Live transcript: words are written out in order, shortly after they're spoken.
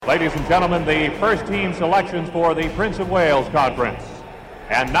Ladies and gentlemen, the first team selections for the Prince of Wales Conference.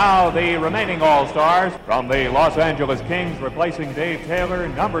 And now the remaining All-Stars from the Los Angeles Kings, replacing Dave Taylor,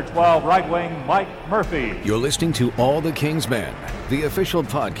 number 12 right wing Mike Murphy. You're listening to All the Kings Men, the official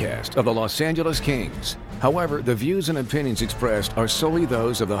podcast of the Los Angeles Kings. However, the views and opinions expressed are solely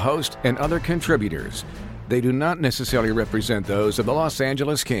those of the host and other contributors. They do not necessarily represent those of the Los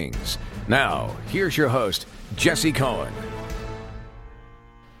Angeles Kings. Now, here's your host, Jesse Cohen.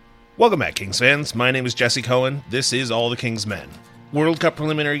 Welcome back, Kings fans. My name is Jesse Cohen. This is All the Kings Men. World Cup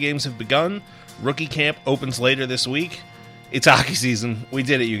preliminary games have begun. Rookie camp opens later this week. It's hockey season. We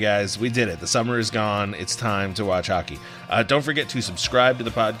did it, you guys. We did it. The summer is gone. It's time to watch hockey. Don't forget to subscribe to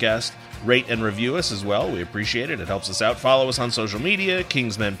the podcast, rate and review us as well. We appreciate it. It helps us out. Follow us on social media,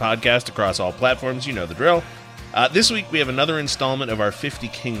 Kingsmen Podcast across all platforms. You know the drill. This week we have another installment of our 50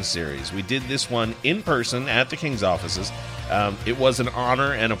 Kings series. We did this one in person at the Kings offices. It was an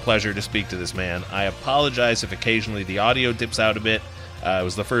honor and a pleasure to speak to this man. I apologize if occasionally the audio dips out a bit. It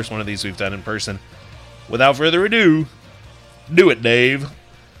was the first one of these we've done in person. Without further ado, do it, Dave.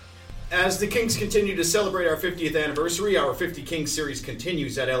 As the Kings continue to celebrate our 50th anniversary, our 50 Kings series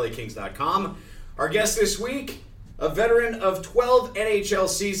continues at LAKings.com. Our guest this week, a veteran of 12 NHL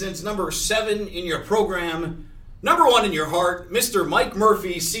seasons, number 7 in your program, number 1 in your heart, Mr. Mike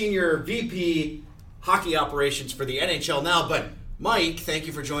Murphy, Senior VP Hockey Operations for the NHL Now. But Mike, thank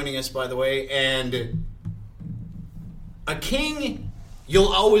you for joining us, by the way, and a King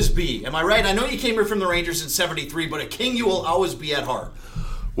you'll always be. Am I right? I know you came here from the Rangers in 73, but a King you will always be at heart.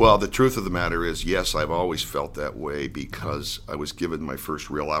 Well, the truth of the matter is, yes, I've always felt that way because I was given my first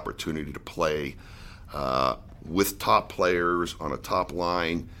real opportunity to play with top players on a top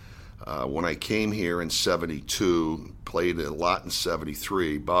line. When I came here in 72, played a lot in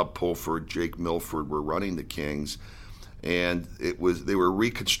 73, Bob Pulford, Jake Milford were running the Kings, and they were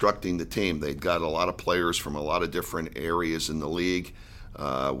reconstructing the team. They'd got a lot of players from a lot of different areas in the league.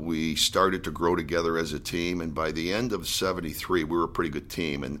 We started to grow together as a team, and by the end of 73, we were a pretty good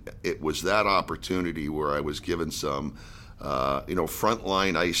team, and it was that opportunity where I was given some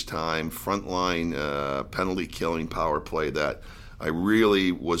frontline ice time, frontline penalty killing power play that I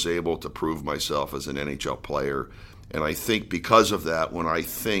really was able to prove myself as an NHL player. And I think because of that, when I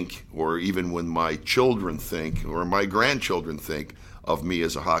think, or even when my children think, or my grandchildren think of me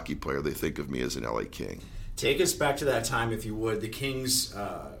as a hockey player, they think of me as an LA King. Take us back to that time, if you would. The Kings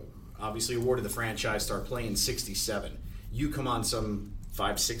obviously awarded the franchise star play in 67. You come on some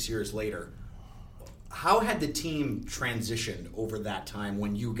 5-6 years later. How had the team transitioned over that time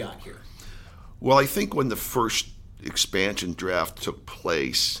when you got here? Well, I think when the first expansion draft took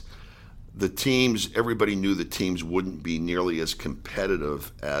place, everybody knew the teams wouldn't be nearly as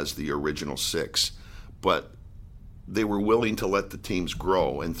competitive as the original 6, but they were willing to let the teams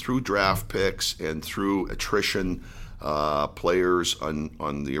grow. And through draft picks and through attrition, players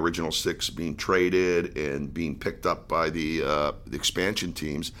on the original 6 being traded and being picked up by the expansion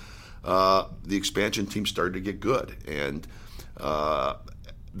teams, started to get good. And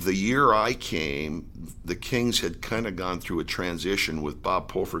the year I came, the Kings had kind of gone through a transition with Bob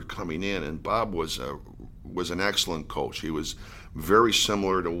Pulford coming in, and Bob was an excellent coach. He was very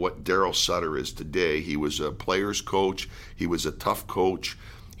similar to what Daryl Sutter is today. He was a player's coach. He was a tough coach.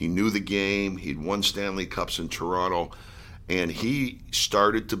 He knew the game. He'd won Stanley Cups in Toronto, and he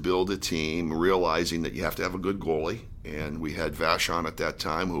started to build a team, realizing that you have to have a good goalie. And we had Vachon at that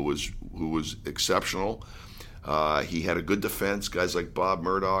time, who was exceptional. He had a good defense, guys like Bob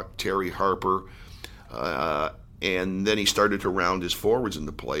Murdoch, Terry Harper, and then he started to round his forwards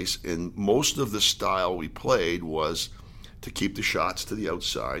into place. And most of the style we played was to keep the shots to the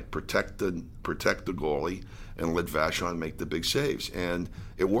outside, protect the goalie, and let Vachon make the big saves. And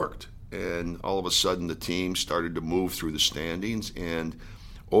it worked. And all of a sudden, the team started to move through the standings. And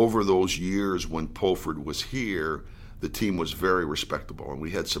over those years when Pulford was here, the team was very respectable, and we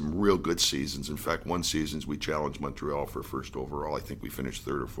had some real good seasons. In fact, one season we challenged Montreal for first overall. I think we finished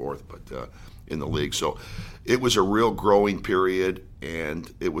 3rd or 4th, but in the league. So it was a real growing period,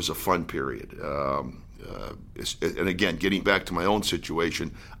 and it was a fun period. And again, getting back to my own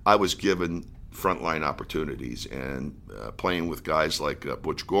situation, I was given frontline opportunities, and playing with guys like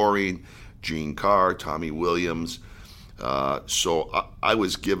Butch Goring, Gene Carr, Tommy Williams. So I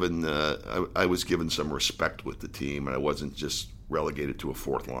was given some respect with the team, and I wasn't just relegated to a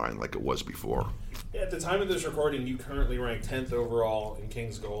 4th line like it was before. At the time of this recording, you currently rank 10th overall in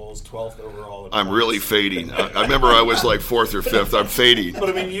Kings goals, 12th overall in I'm really fading. I remember I was like 4th or 5th. I'm fading. But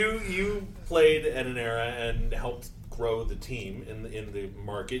I mean, you played at an era and helped grow the team in the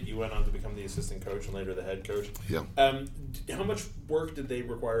market. You went on to become the assistant coach and later the head coach. Yeah. How much work did they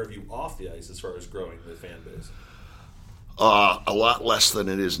require of you off the ice as far as growing the fan base? A lot less than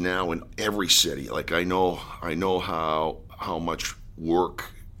it is now in every city. Like I know how much work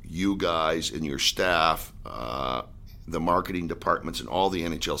you guys and your staff, the marketing departments in all the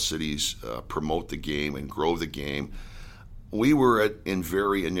NHL cities promote the game and grow the game. We were in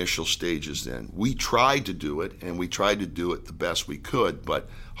very initial stages then. We tried to do it, and we tried to do it the best we could, but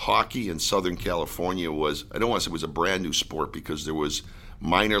hockey in Southern California was, I don't want to say it was a brand new sport because there was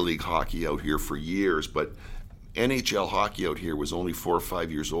minor league hockey out here for years, but NHL hockey out here was only 4 or 5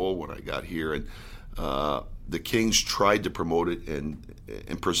 years old when I got here, and the Kings tried to promote it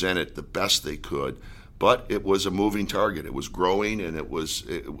and present it the best they could. But it was a moving target. It was growing, and it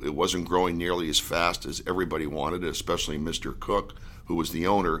wasn't growing nearly as fast as everybody wanted, especially Mr. Cook, who was the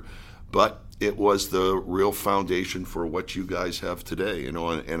owner. But it was the real foundation for what you guys have today. You know,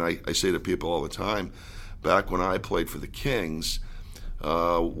 and I say to people all the time, back when I played for the Kings,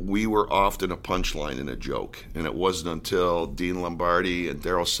 we were often a punchline and a joke. And it wasn't until Dean Lombardi and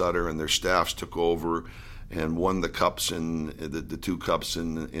Daryl Sutter and their staffs took over and won the cups in the two cups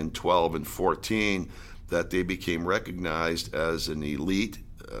in 12 and 14 that they became recognized as an elite,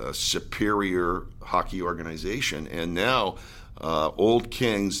 superior hockey organization. And now, old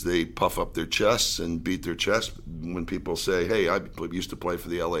Kings, they puff up their chests and beat their chests when people say, hey, I used to play for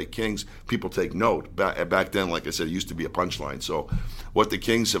the LA Kings. People take note. Back then, like I said, it used to be a punchline. So what the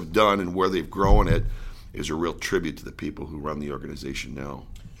Kings have done and where they've grown it is a real tribute to the people who run the organization now.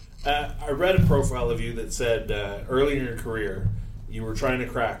 I read a profile of you that said early in your career you were trying to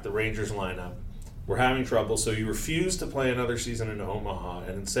crack the Rangers lineup, were having trouble, so you refused to play another season in Omaha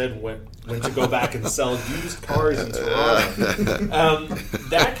and instead went to go back and sell used cars in Toronto.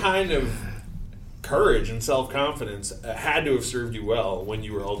 That kind of courage and self-confidence had to have served you well when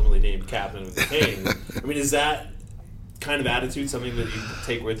you were ultimately named captain of the Kings. I mean, is that kind of attitude something that you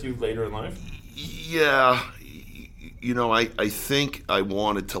take with you later in life? Yeah. You know, I think I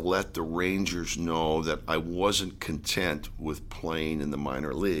wanted to let the Rangers know that I wasn't content with playing in the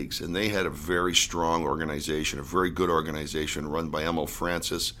minor leagues. And they had a very strong organization, a very good organization run by Emil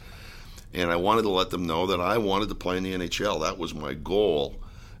Francis. And I wanted to let them know that I wanted to play in the NHL. That was my goal.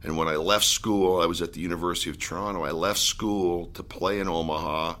 And when I left school, I was at the University of Toronto. I left school to play in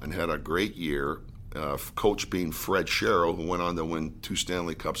Omaha and had a great year. Coach being Fred Sherrill, who went on to win 2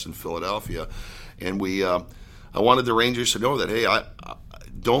 Stanley Cups in Philadelphia. And I wanted the Rangers to know that, hey, I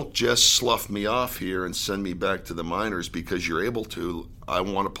don't just slough me off here and send me back to the minors because you're able to. I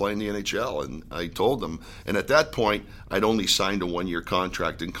want to play in the NHL. And I told them. And at that point, I'd only signed a 1-year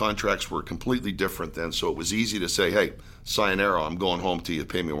contract, and contracts were completely different then. So it was easy to say, hey, sayonara, I'm going home till you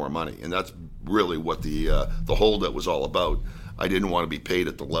pay me more money. And that's really what the holdup was all about. I didn't want to be paid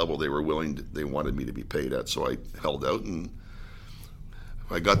at the level they wanted me to be paid at. So I held out and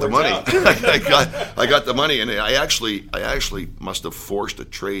I got the money. I got the money, and I actually must have forced a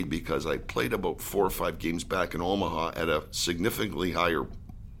trade because I played about 4 or 5 games back in Omaha at a significantly higher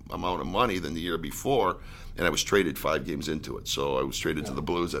amount of money than the year before, and I was traded 5 games into it. So I was traded to the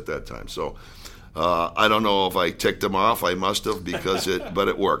Blues at that time. So I don't know if I ticked them off. I must have but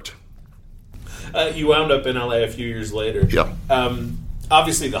it worked. You wound up in LA a few years later. Yeah.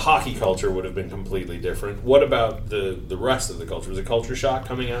 Obviously, the hockey culture would have been completely different. What about the rest of the culture? Was a culture shock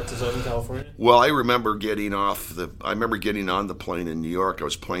coming out to Southern California? Well, I remember getting on the plane in New York. I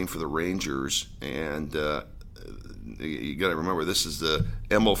was playing for the Rangers, and you got to remember this is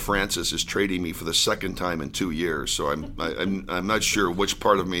Emil Francis is trading me for the second time in 2 years. So I'm not sure which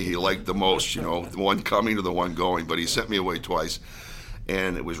part of me he liked the most. You know, the one coming or the one going. But he sent me away twice.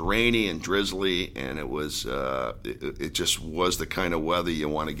 And it was rainy and drizzly, and it was it just was the kind of weather you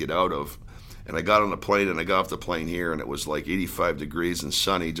want to get out of. And I got on the plane, and I got off the plane here, and it was like 85 degrees and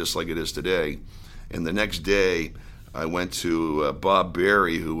sunny, just like it is today. And the next day, I went to Bob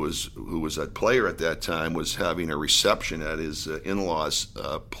Berry, who was a player at that time, was having a reception at his in-laws'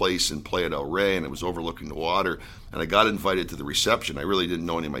 place in Playa del Rey, and it was overlooking the water. And I got invited to the reception. I really didn't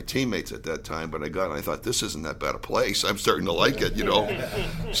know any of my teammates at that time, but I thought, this isn't that bad a place. I'm starting to like it, you know.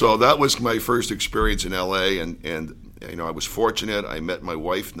 So that was my first experience in L.A., and you know, I was fortunate. I met my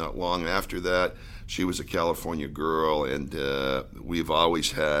wife not long after that. She was a California girl, and we've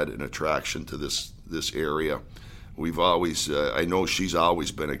always had an attraction to this area. We've always, I know she's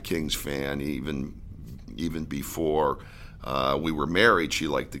always been a Kings fan, even before we were married. She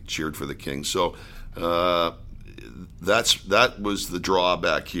cheered for the Kings. So that was the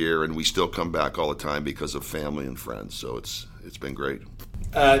drawback here, and we still come back all the time because of family and friends. So it's been great.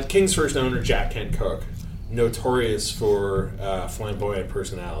 Kings' first owner, Jack Kent Cooke, notorious for flamboyant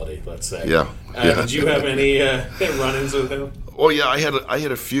personality, let's say. Yeah. Did you have any run-ins with him? Oh yeah, I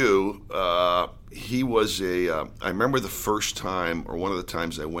had a few. He was I remember the first time, or one of the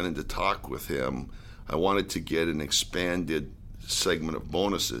times I went in to talk with him, I wanted to get an expanded segment of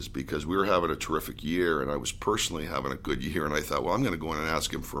bonuses because we were having a terrific year and I was personally having a good year, and I thought, well, I'm going to go in and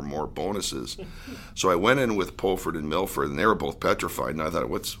ask him for more bonuses. So I went in with Pulford and Milford, and they were both petrified, and I thought,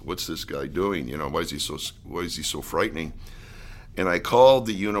 what's this guy doing? Why is he so frightening? And I called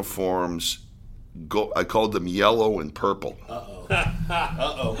the uniforms, I called them yellow and purple.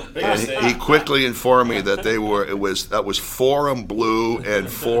 And he quickly informed me that that was Forum Blue and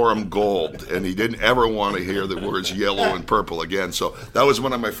Forum Gold, and he didn't ever want to hear the words yellow and purple again. So that was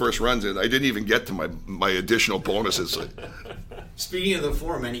one of my first runs in. I didn't even get to my additional bonuses. Speaking of the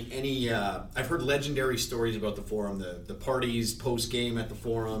Forum, I've heard legendary stories about the Forum, the parties post game at the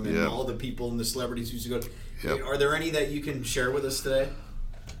Forum, and all the people and the celebrities who used to go. Yep. Are there any that you can share with us today?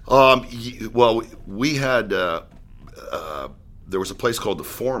 Well, we had. There was a place called the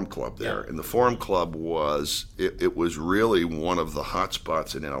Forum Club there, and the Forum Club was really one of the hot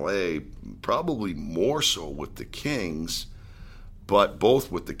spots in LA, probably more so with the Kings, but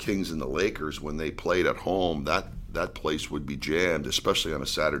both with the Kings and the Lakers when they played at home. That place would be jammed, especially on a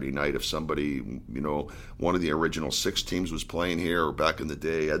Saturday night if somebody, one of the original 6 teams was playing here, or back in the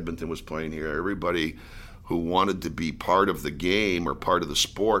day Edmonton was playing here. Everybody who wanted to be part of the game or part of the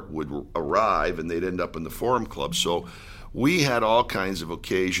sport would arrive, and they'd end up in the Forum Club. So we had all kinds of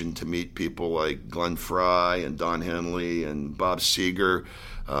occasion to meet people like Glenn Fry and Don Henley and Bob Seger.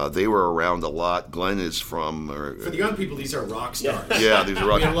 They were around a lot. Glenn is from... For the young people, these are rock stars. Yeah, these are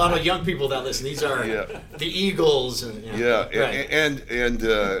rock stars. We have a lot of young people that listen. These are the Eagles.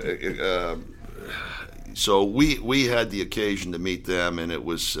 So we had the occasion to meet them, and it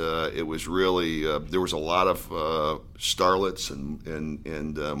was really there was a lot of starlets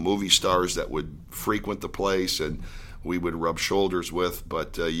and movie stars that would frequent the place, and we would rub shoulders with.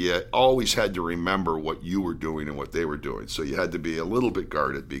 But you always had to remember what you were doing and what they were doing. So you had to be a little bit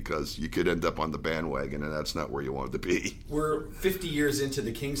guarded because you could end up on the bandwagon, and that's not where you wanted to be. We're 50 years into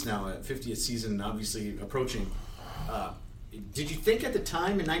the Kings now, 50th season obviously approaching. Did you think at the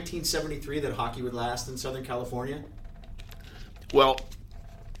time in 1973 that hockey would last in Southern California? Well,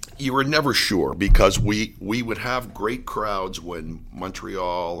 you were never sure because we would have great crowds when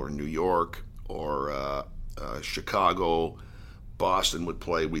Montreal or New York or Chicago, Boston would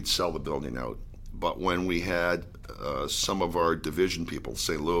play. We'd sell the building out. But when we had some of our division people,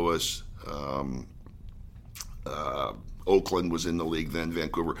 St. Louis, Oakland was in the league then,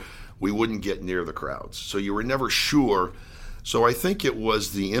 Vancouver, we wouldn't get near the crowds. So you were never sure. So I think it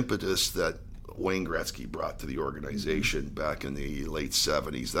was the impetus that Wayne Gretzky brought to the organization back in the late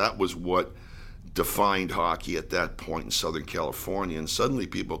 70s. That was what defined hockey at that point in Southern California. And suddenly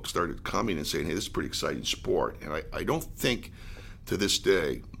people started coming and saying, hey, this is a pretty exciting sport. And I don't think to this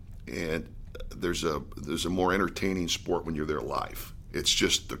day, and there's a more entertaining sport when you're there live. It's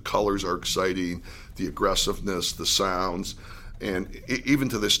just the colors are exciting, the aggressiveness, the sounds. And even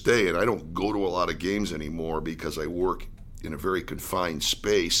to this day, and I don't go to a lot of games anymore because I work in a very confined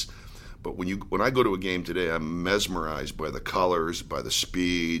space, but when I go to a game today, I'm mesmerized by the colors, by the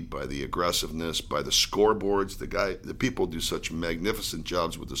speed, by the aggressiveness, by the scoreboards. The people do such magnificent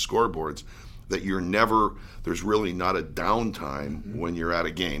jobs with the scoreboards that there's really not a downtime when you're at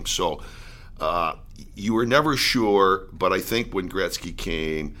a game. So you were never sure, but I think when Gretzky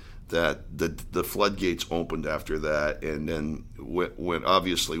came, that the floodgates opened after that, and then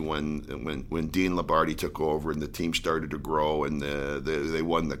when Dean Lombardi took over and the team started to grow and they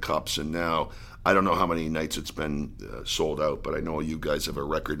won the cups, and now I don't know how many nights it's been sold out, but I know you guys have a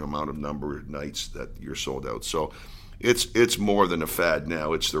record amount of number of nights that you're sold out. So it's more than a fad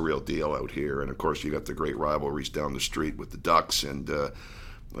now; it's the real deal out here. And of course, you got the great rivalries down the street with the Ducks, and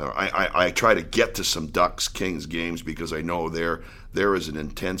I try to get to some Ducks-Kings games because I know there is an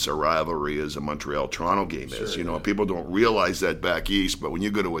intense a rivalry as a Montreal-Toronto game is. Sure, People don't realize that back east, but when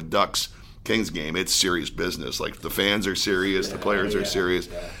you go to a Ducks-Kings game, it's serious business. Like the fans are serious, the players are serious,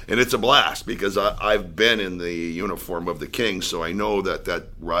 and it's a blast because I've been in the uniform of the Kings, so I know that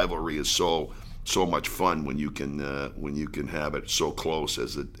rivalry is so much fun when you can have it so close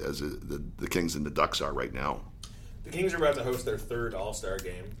as the Kings and the Ducks are right now. The Kings are about to host their third All-Star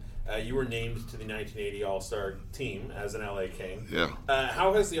game. You were named to the 1980 All-Star team as an LA King. Yeah.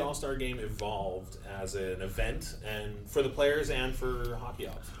 How has the All-Star game evolved as an event and for the players and for hockey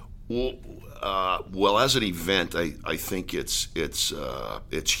ops? Well, as an event, I think it's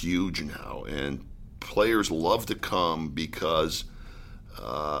huge now, and players love to come because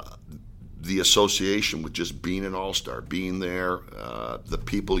the association with just being an all-star, being there, the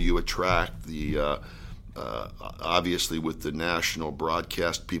people you attract, the obviously with the national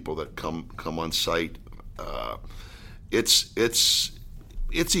broadcast people that come on site, it's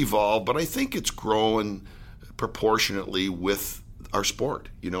evolved, but I think it's growing proportionately with our sport.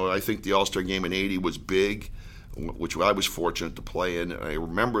 I think the All-Star Game in '80 was big, which I was fortunate to play in. I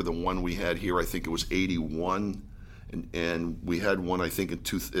remember the one we had here. I think it was '81. And we had one, I think,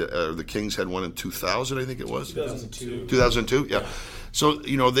 the Kings had one in 2000, I think it was. 2002. 2002, yeah. So,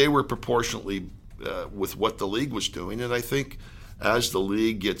 they were proportionately with what the league was doing. And I think as the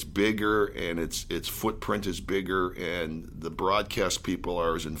league gets bigger and its footprint is bigger and the broadcast people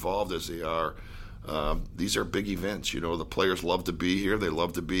are as involved as they are, these are big events. The players love to be here. They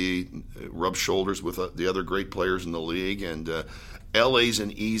love to rub shoulders with the other great players in the league. And LA's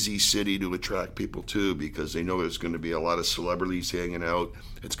an easy city to attract people to because they know there's going to be a lot of celebrities hanging out.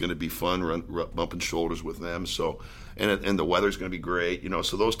 It's going to be fun, bumping shoulders with them. So, and the weather's going to be great.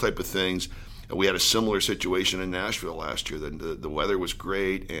 So those type of things. We had a similar situation in Nashville last year. The weather was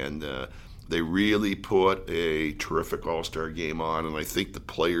great, and they really put a terrific All-Star game on. And I think the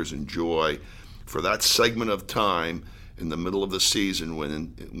players enjoy for that segment of time in the middle of the season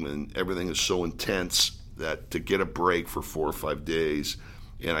when everything is so intense, that to get a break for 4 or 5 days,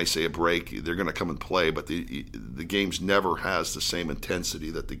 and I say a break, they're going to come and play, but the games never has the same intensity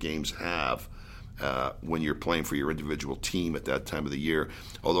that the games have when you're playing for your individual team at that time of the year.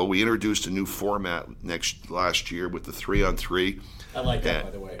 Although we introduced a new format last year with the 3-on-3. I like that, by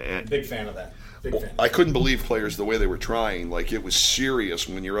the way. Big fan of that. I couldn't believe players the way they were trying. Like, it was serious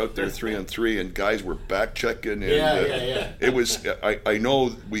when you're out there 3-on-3 and guys were back checking. And, It was. I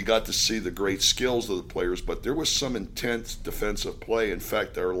know we got to see the great skills of the players, but there was some intense defensive play. In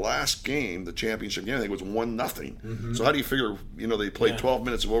fact, our last game, the championship game, I think it was 1-0. Mm-hmm. So how do you figure? They played 12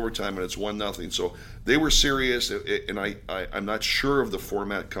 minutes of overtime and it's 1-0. So they were serious. And I'm not sure of the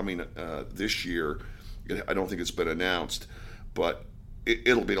format coming this year. I don't think it's been announced, but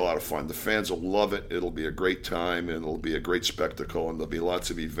it'll be a lot of fun. The fans will love it. It'll be a great time, and it'll be a great spectacle, and there'll be lots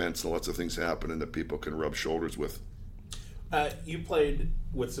of events and lots of things happening that people can rub shoulders with. You played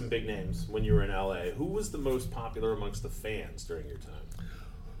with some big names when you were in LA. Who was the most popular amongst the fans during your time?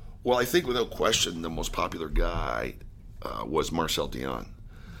 Well, I think without question the most popular guy was Marcel Dionne.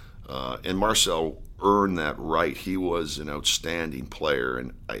 And Marcel earned that right. He was an outstanding player,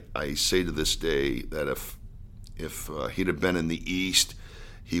 and I say to this day that if he'd have been in the East,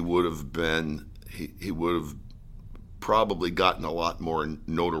 he would have probably gotten a lot more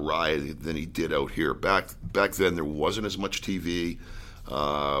notoriety than he did out here. Back then, there wasn't as much TV.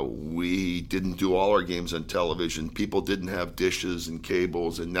 We didn't do all our games on television. People didn't have dishes and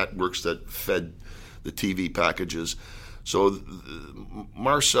cables and networks that fed the TV packages. So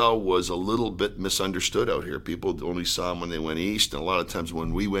Marcel was a little bit misunderstood out here. People only saw him when they went east, and a lot of times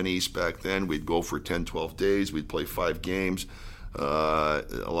when we went east back then, we'd go for 10, 12 days. We'd play 5 games. A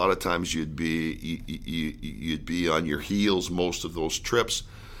lot of times you'd be on your heels most of those trips.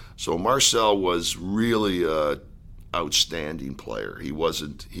 So Marcel was really an outstanding player. He was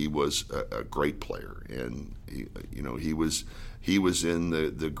a great player, and he was in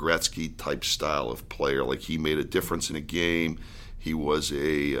the Gretzky type style of player. Like, he made a difference in a game. He was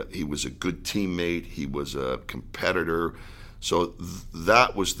a good teammate. He was a competitor. So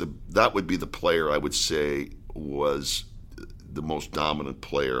that would be the player I would say was the most dominant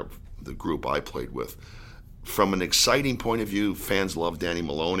player of the group I played with. From an exciting point of view, fans loved Danny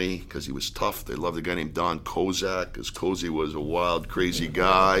Maloney because he was tough. They loved a guy named Don Kozak because Cozy was a wild, crazy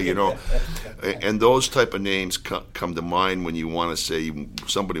guy, And those type of names come to mind when you want to say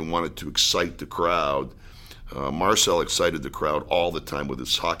somebody wanted to excite the crowd. Marcel excited the crowd all the time with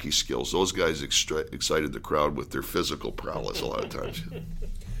his hockey skills. Those guys excited the crowd with their physical prowess a lot of times.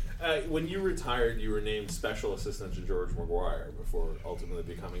 When you retired, you were named special assistant to George McGuire before ultimately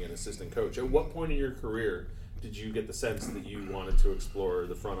becoming an assistant coach. At what point in your career did you get the sense that you wanted to explore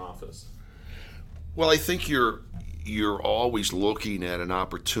the front office? Well, I think you're always looking at an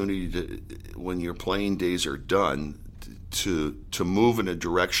opportunity when your playing days are done to move in a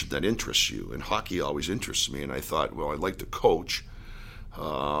direction that interests you. And hockey always interests me. And I thought, well, I'd like to coach.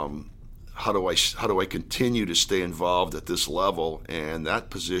 How do I continue to stay involved at this level? And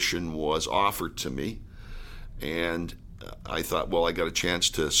that position was offered to me, and I thought, well, I got a chance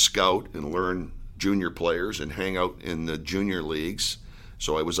to scout and learn junior players and hang out in the junior leagues.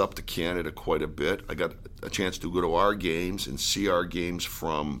 So I was up to Canada quite a bit. I got a chance to go to our games and see our games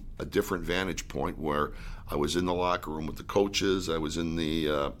from a different vantage point, where I was in the locker room with the coaches, I was in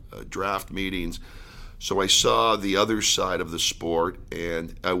the draft meetings. So I saw the other side of the sport,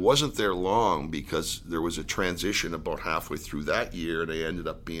 and I wasn't there long because there was a transition about halfway through that year, and I ended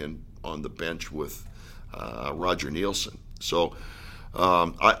up being on the bench with Roger Nielsen. So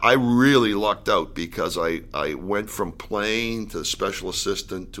I really lucked out because I went from playing to special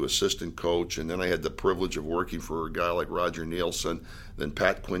assistant to assistant coach, and then I had the privilege of working for a guy like Roger Nielsen. Then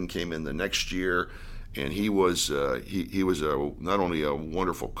Pat Quinn came in the next year, and he was not only a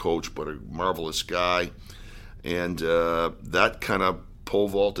wonderful coach but a marvelous guy, and that kind of pole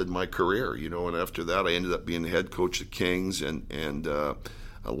vaulted my career, And after that, I ended up being the head coach of the Kings, and I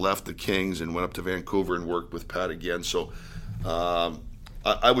left the Kings and went up to Vancouver and worked with Pat again. So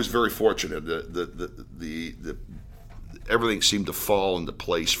I was very fortunate. The everything seemed to fall into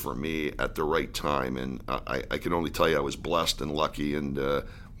place for me at the right time, and I can only tell you I was blessed and lucky, and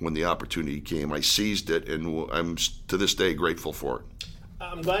when the opportunity came, I seized it, and I'm to this day grateful for it.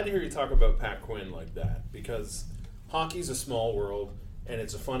 I'm glad to hear you talk about Pat Quinn like that, because hockey's a small world, and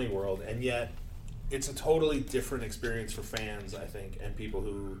it's a funny world, and yet it's a totally different experience for fans, I think, and people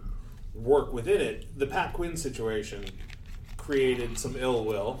who work within it. The Pat Quinn situation created some ill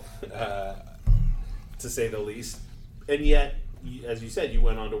will, to say the least, and yet, as you said, you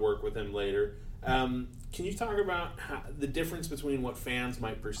went on to work with him later. Can you talk about the difference between what fans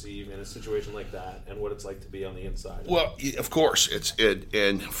might perceive in a situation like that and what it's like to be on the inside? Well, of course,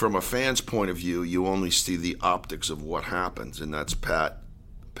 and from a fan's point of view, you only see the optics of what happens, and that's Pat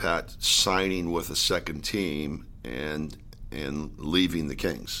signing with a second team and leaving the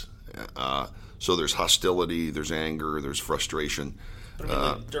Kings. So there's hostility, there's anger, there's frustration.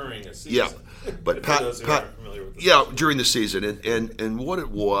 During a season. Yeah, but Pat, aren't familiar with the season. During the season, and what it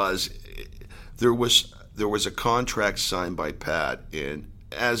was, there was a contract signed by Pat, and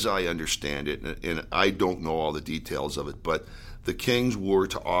as I understand it, and I don't know all the details of it, but the Kings were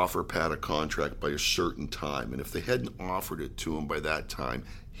to offer Pat a contract by a certain time, and if they hadn't offered it to him by that time,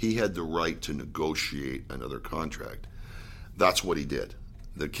 he had the right to negotiate another contract. That's what he did.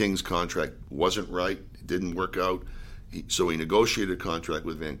 The Kings contract wasn't right, it didn't work out, so he negotiated a contract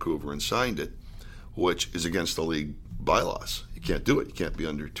with Vancouver and signed it, which is against the league bylaws. You can't do it. You can't be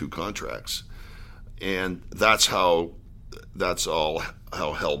under two contracts. And that's all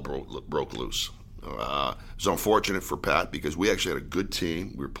how hell broke loose. It was unfortunate for Pat because we actually had a good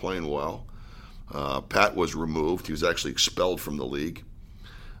team. We were playing well. Pat was removed. He was actually expelled from the league.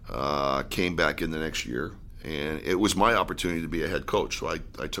 Came back in the next year. And it was my opportunity to be a head coach, so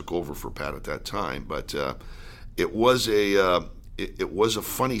I took over for Pat at that time. But it was a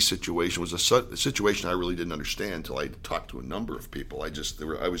funny situation. It was a situation I really didn't understand until I talked to a number of people. I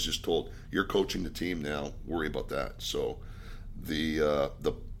was just told, "You're coaching the team now. Worry about that." So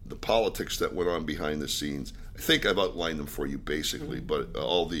the politics that went on behind the scenes, I think I've outlined them for you basically, but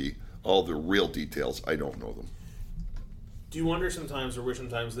all the real details, I don't know them. Do you wonder sometimes, or wish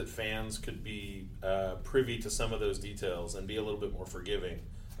sometimes, that fans could be privy to some of those details and be a little bit more forgiving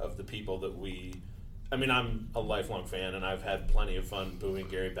of the people that we... I mean, I'm a lifelong fan, and I've had plenty of fun booing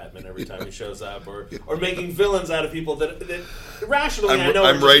Gary Bettman every time he shows up, or making villains out of people that rationally I know.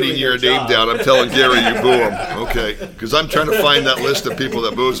 I'm writing your name down. I'm telling Gary you boo him, okay? Because I'm trying to find that list of people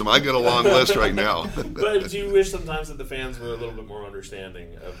that boos him. I got a long list right now. But do you wish sometimes that the fans were a little bit more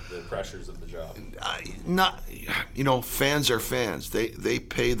understanding of the pressures of the job? Fans are fans. They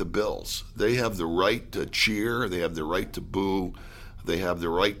pay the bills. They have the right to cheer. They have the right to boo. They have the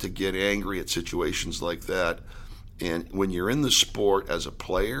right to get angry at situations like that. And when you're in the sport as a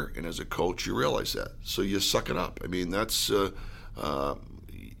player and as a coach, you realize that. So you suck it up. I mean, that's, I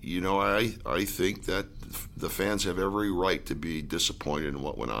think that the fans have every right to be disappointed in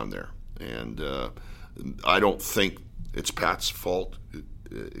what went on there. And I don't think it's Pat's fault,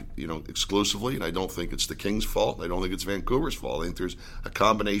 exclusively, and I don't think it's the Kings' fault. I don't think it's Vancouver's fault. I think there's a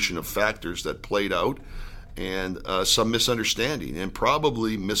combination of factors that played out, and some misunderstanding and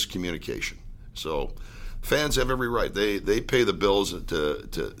probably miscommunication. So fans have every right. They pay the bills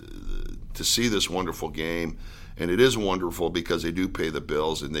to see this wonderful game, and it is wonderful because they do pay the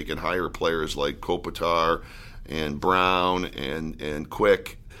bills, and they can hire players like Kopitar and Brown and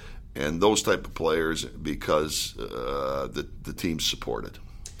Quick and those type of players because the team's supported.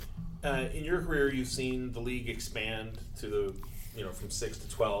 In your career, you've seen the league expand to from 6 to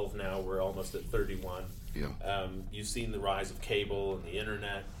 12. Now we're almost at 31. Yeah. You've seen the rise of cable and the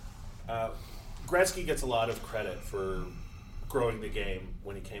internet. Gretzky gets a lot of credit for growing the game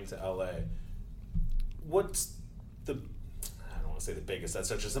when he came to LA. What's I don't want to say the biggest, that's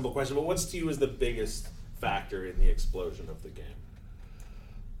such a simple question, but what's to you is the biggest factor in the explosion of the game?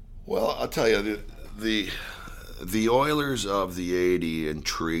 Well, I'll tell you, The Oilers of the '80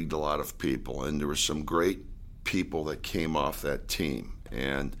 intrigued a lot of people, and there were some great people that came off that team.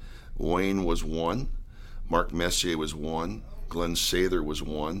 And Wayne was one, Mark Messier was one, Glenn Sather was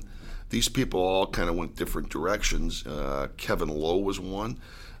one. These people all kind of went different directions. Kevin Lowe was one.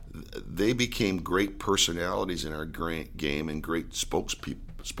 They became great personalities in our game and great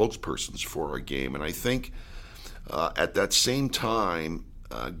spokespersons for our game. And I think at that same time,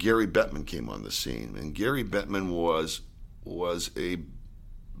 Gary Bettman came on the scene. And Gary Bettman was a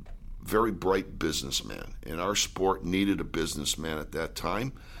very bright businessman. And our sport needed a businessman at that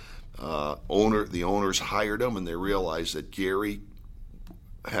time. The owners hired him, and they realized that Gary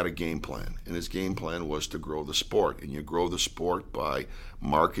had a game plan, and his game plan was to grow the sport. And you grow the sport by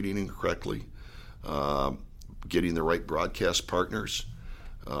marketing it correctly, getting the right broadcast partners,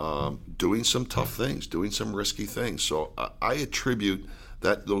 doing some tough things, doing some risky things. So I attribute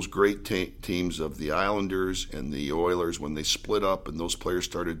those great teams of the Islanders and the Oilers, when they split up and those players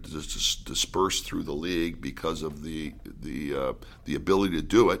started to disperse through the league because of the ability to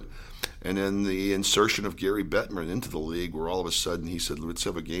do it. And then the insertion of Gary Bettman into the league, where all of a sudden he said, let's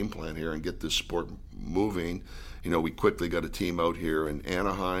have a game plan here and get this sport moving. We quickly got a team out here in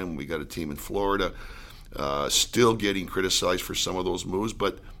Anaheim. We got a team in Florida, still getting criticized for some of those moves.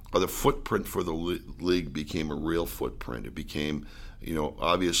 But the footprint for the league became a real footprint. It became,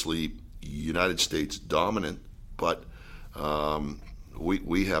 obviously United States dominant, but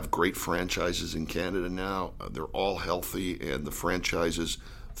we have great franchises in Canada now. They're all healthy, and the franchises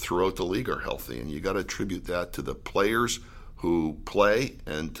throughout the league are healthy, and you got to attribute that to the players who play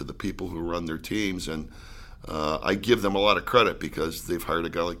and to the people who run their teams. And I give them a lot of credit because they've hired a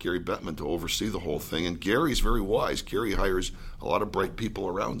guy like Gary Bettman to oversee the whole thing. And Gary's very wise. Gary hires a lot of bright people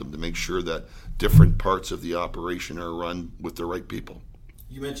around him to make sure that different parts of the operation are run with the right people.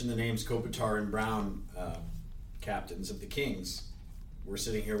 You mentioned the names Kopitar and Brown, captains of the Kings. We're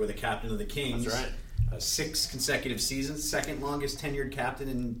sitting here with a captain of the Kings. That's right. 6 consecutive seasons, second longest tenured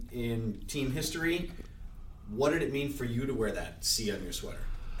captain in team history. What did it mean for you to wear that C on your sweater?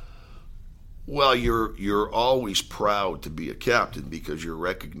 Well, you're always proud to be a captain because you're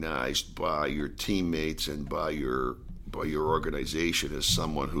recognized by your teammates and by your organization as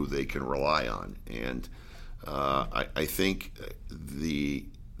someone who they can rely on. And I think the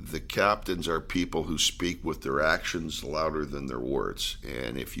captains are people who speak with their actions louder than their words.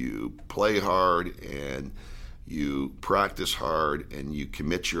 And if you play hard and you practice hard and you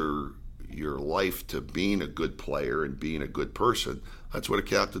commit your life to being a good player and being a good person, that's what a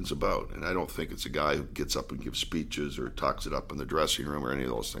captain's about. And I don't think it's a guy who gets up and gives speeches or talks it up in the dressing room or any of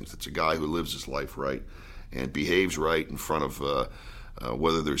those things. It's a guy who lives his life right and behaves right in front of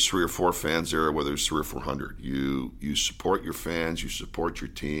whether there's 3 or 4 fans there or whether there's 300 or 400. You support your fans, you support your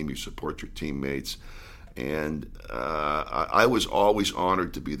team, you support your teammates. And I was always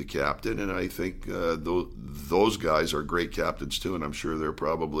honored to be the captain, and I think those guys are great captains too, and I'm sure they're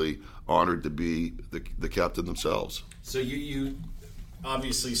probably honored to be the captain themselves. So you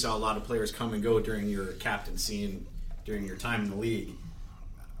obviously saw a lot of players come and go during your captaincy and during your time in the league.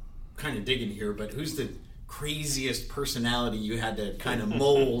 Kind of digging here, but who's the craziest personality you had to kind of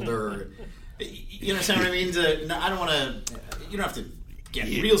mold, or you understand what I mean? I don't want to. You don't have to get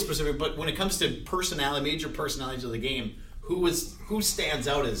real specific, but when it comes to personality, major personalities of the game, who stands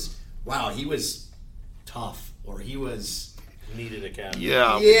out as, wow, he was tough, or he was needed a captain?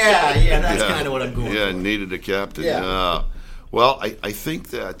 Yeah. That's kind of what I'm going for. Yeah, needed a captain. Yeah. Well, I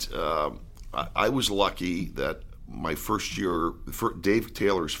think that I was lucky that my first year, Dave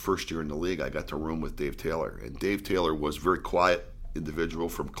Taylor's first year in the league, I got to room with Dave Taylor. And Dave Taylor was a very quiet individual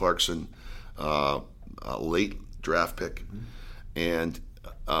from Clarkson, a late draft pick. Mm-hmm. And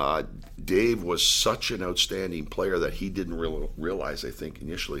Dave was such an outstanding player that he didn't realize, I think,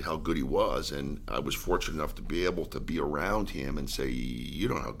 initially how good he was. And I was fortunate enough to be able to be around him and say, you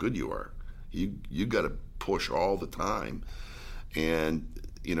don't know how good you are. You got to push all the time. And,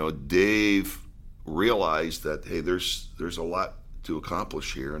 Dave realized that, hey, there's a lot to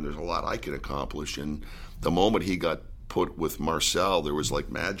accomplish here, and there's a lot I can accomplish. And the moment he got put with Marcel, there was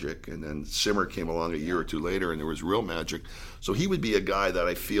like magic, and then Simmer came along a year or two later, and there was real magic. So he would be a guy that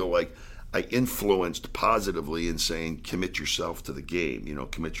I feel like I influenced positively in saying, commit yourself to the game,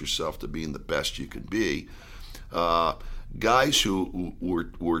 commit yourself to being the best you can be. Guys who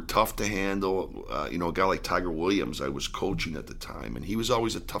were tough to handle, a guy like Tiger Williams, I was coaching at the time, and he was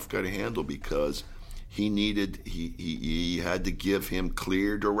always a tough guy to handle because he had to give him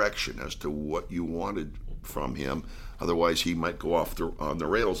clear direction as to what you wanted from him. Otherwise, he might go off on the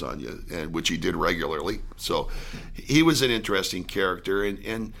rails on you, and which he did regularly. So he was an interesting character,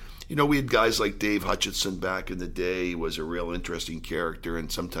 and we had guys like Dave Hutchinson back in the day. He was a real interesting character,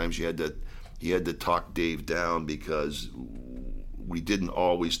 and sometimes you had to talk Dave down because we didn't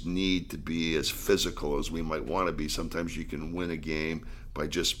always need to be as physical as we might want to be. Sometimes you can win a game by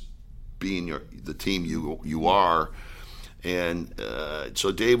just being the team you are. And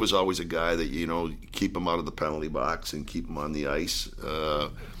so Dave was always a guy that, keep him out of the penalty box and keep him on the ice.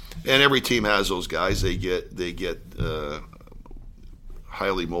 And every team has those guys. They get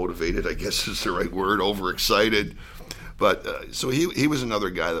highly motivated, I guess is the right word, overexcited. But so he was another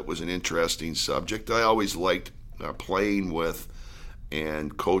guy that was an interesting subject. I always liked playing with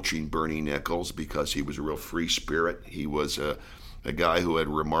and coaching Bernie Nichols because he was a real free spirit. He was a guy who had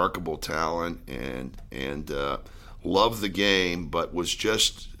remarkable talent and loved the game, but was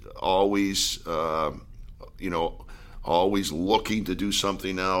just always, always looking to do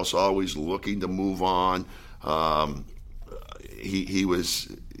something else, always looking to move on. He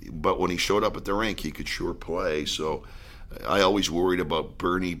was, but when he showed up at the rink, he could sure play. So I always worried about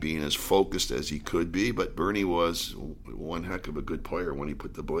Bernie being as focused as he could be, but Bernie was one heck of a good player when he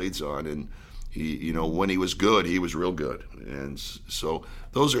put the blades on, and he, when he was good, he was real good. And so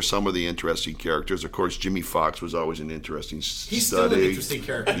those are some of the interesting characters. Of course, Jimmy Fox was always an interesting study. He's still an interesting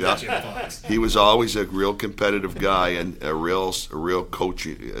character, yeah. Jimmy Fox. He was always a real competitive guy and a real coach,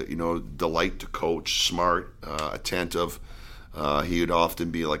 delight to coach, smart, attentive. He would often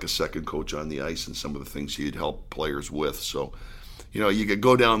be like a second coach on the ice in some of the things he'd help players with. So, you could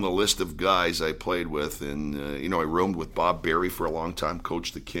go down the list of guys I played with, and I roomed with Bob Berry for a long time,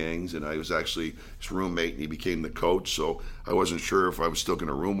 coached the Kings, and I was actually his roommate, and he became the coach. So I wasn't sure if I was still going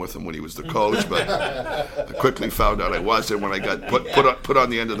to room with him when he was the coach, but I quickly found out I wasn't when I got put on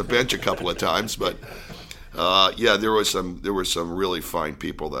the end of the bench a couple of times. But there were some really fine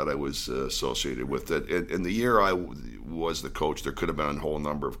people that I was associated with. That in the year I was the coach, there could have been a whole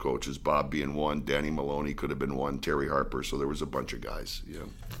number of coaches. Bob being one, Danny Maloney could have been one, Terry Harper. So there was a bunch of guys. Yeah.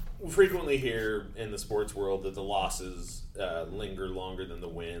 We frequently hear in the sports world that the losses linger longer than the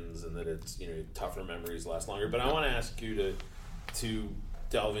wins, and that it's tougher memories last longer. But I want to ask you to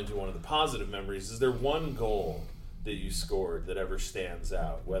delve into one of the positive memories. Is there one goal that you scored that ever stands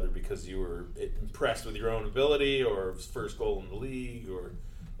out, whether because you were impressed with your own ability or first goal in the league or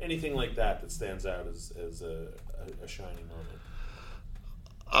anything like that stands out as a shining moment?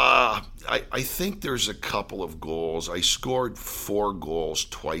 I think there's a couple of goals. I scored 4 goals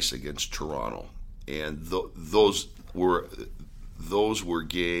twice against Toronto, and those were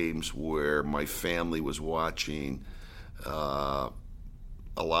games where my family was watching.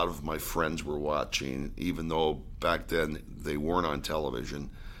 A lot of my friends were watching, even though back then they weren't on television.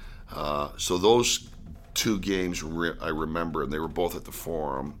 So those 2 games I remember, and they were both at the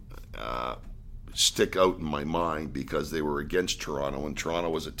Forum, stick out in my mind because they were against Toronto, and Toronto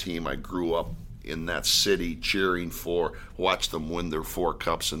was a team I grew up in that city cheering for, watched them win their 4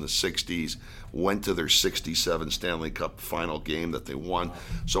 cups in the 60s, went to their 67 Stanley Cup final game that they won.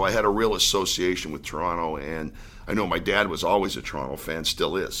 So I had a real association with Toronto, and I know my dad was always a Toronto fan,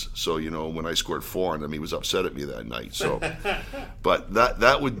 still is. So, when I scored 4 on him, he was upset at me that night. So, but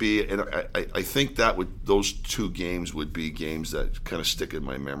that would be, and I think those 2 games would be games that kind of stick in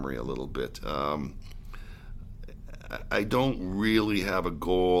my memory a little bit. I don't really have a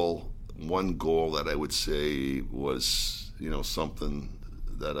goal. One goal that I would say was, something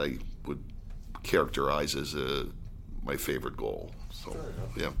that I would characterize as my favorite goal. So,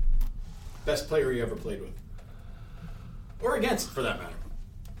 yeah. Best player you ever played with? Or against, for that matter?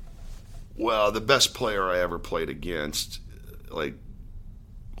 Well, the best player I ever played against, like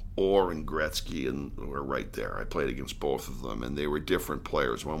Orr and Gretzky, and were right there. I played against both of them, and they were different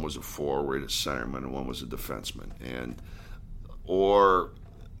players. One was a forward, a centerman, and one was a defenseman. And Orr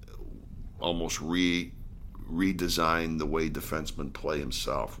almost redesigned the way defensemen play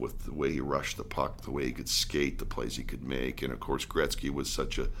himself, with the way he rushed the puck, the way he could skate, the plays he could make. And of course, Gretzky was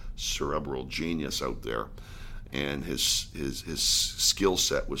such a cerebral genius out there, and his skill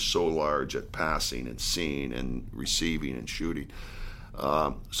set was so large at passing and seeing and receiving and shooting.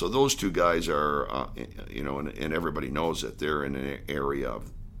 So those 2 guys are, and everybody knows that they're in an area of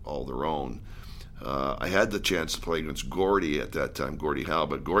all their own. I had the chance to play against Gordie at that time, Gordie Howe,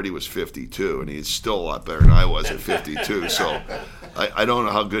 but Gordie was 52, and he's still a lot better than I was at 52. So I don't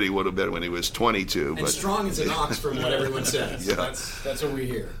know how good he would have been when he was 22. And strong as an ox, from what everyone says. Yeah. That's what we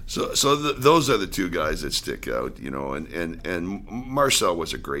hear. So those are the 2 guys that stick out, and Marcel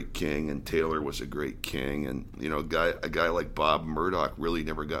was a great king, and Taylor was a great king, and a guy like Bob Murdoch really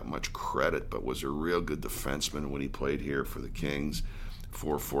never got much credit, but was a real good defenseman when he played here for the Kings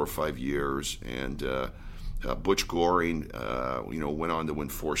for 4 or 5 years, and Butch Goring, went on to win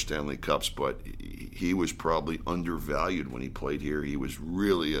 4 Stanley Cups, but he was probably undervalued when he played here. He was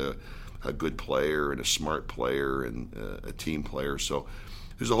really a good player and a smart player and a team player. So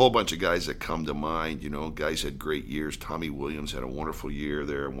there's a whole bunch of guys that come to mind. Guys had great years. Tommy Williams had a wonderful year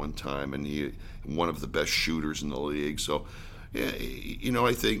there at one time, and he one of the best shooters in the league. So,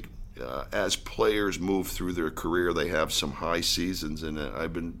 I think as players move through their career, they have some high seasons, and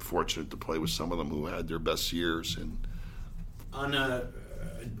I've been fortunate to play with some of them who had their best years. And on a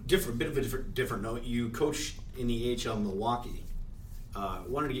different note, you coached in the AHL Milwaukee.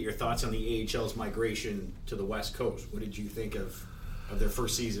 Wanted to get your thoughts on the AHL's migration to the West Coast. What did you think of their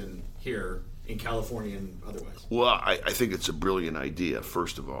first season here in California and otherwise? Well, I think it's a brilliant idea,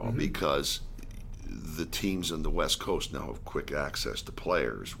 first of all, because the teams on the West Coast now have quick access to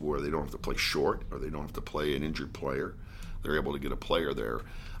players where they don't have to play short or they don't have to play an injured player. They're able to get a player there.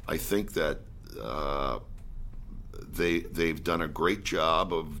 I think that they've done a great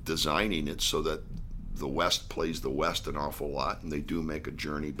job of designing it so that the West plays the West an awful lot, and they do make a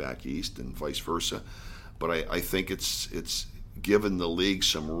journey back east and vice versa. But I think it's given the league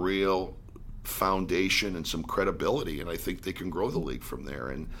some real foundation and some credibility, and I think they can grow the league from there.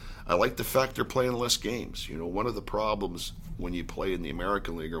 And I like the fact they're playing less games. One of the problems when you play in the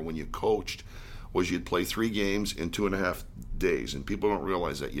American League or when you coached was you'd play 3 games in 2.5 days, and people don't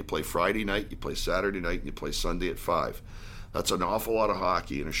realize that. You play Friday night, you play Saturday night, and you play Sunday at 5. That's an awful lot of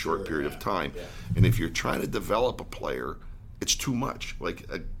hockey in a short period of time. Yeah. And if you're trying to develop a player, it's too much. Like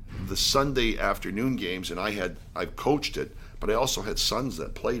the Sunday afternoon games, and I've coached it, but I also had sons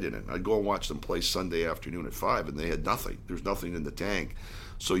that played in it. I'd go and watch them play Sunday afternoon at 5, and they had nothing. There's nothing in the tank.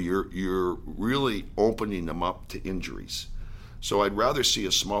 So you're really opening them up to injuries. So I'd rather see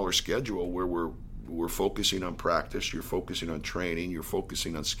a smaller schedule where we're focusing on practice, you're focusing on training, you're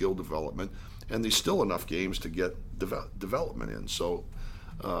focusing on skill development, and there's still enough games to get development in. So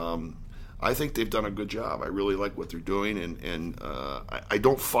I think they've done a good job. I really like what they're doing, and I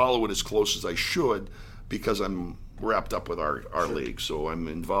don't follow it as close as I should because I'm wrapped up with our league. So I'm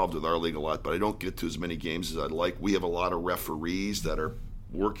involved with our league a lot, but I don't get to as many games as I'd like. We have a lot of referees that are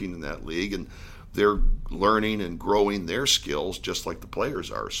working in that league, and they're learning and growing their skills just like the players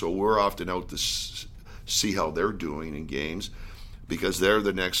are. So we're often out to see how they're doing in games because they're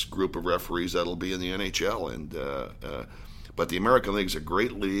the next group of referees that'll be in the NHL. And but the American League is a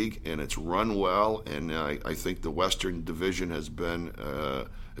great league, and it's run well, and I think the Western Division has been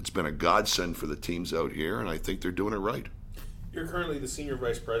it's been a godsend for the teams out here, and I think they're doing it right. You're currently the Senior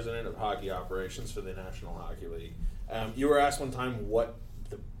Vice President of Hockey Operations for the National Hockey League. You were asked one time what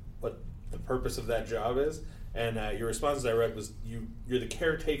the purpose of that job is, and your response, as I read, was you're the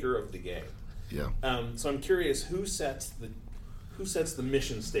caretaker of the game. Yeah. So I'm curious, who sets the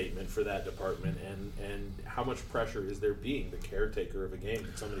mission statement for that department, and how much pressure is there being the caretaker of a game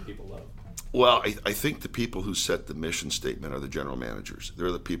that so many people love? Well, I think the people who set the mission statement are the general managers.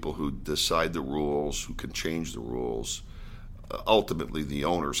 They're the people who decide the rules, who can change the rules. Ultimately, the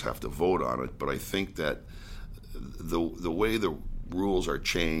owners have to vote on it, but I think that the way the rules are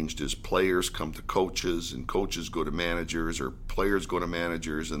changed is players come to coaches and coaches go to managers, or players go to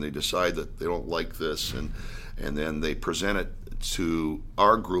managers and they decide that they don't like this, and then they present it to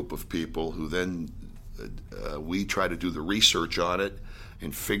our group of people who then we try to do the research on it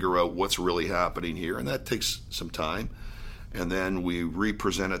and figure out what's really happening here, and that takes some time. And then we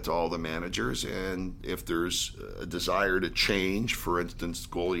re-present it to all the managers, and if there's a desire to change, for instance,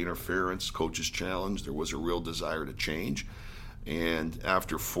 goalie interference, coach's challenge, there was a real desire to change. And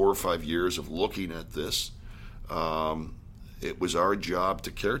after 4 or 5 years of looking at this, it was our job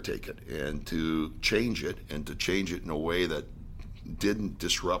to caretake it and to change it, and to change it in a way that didn't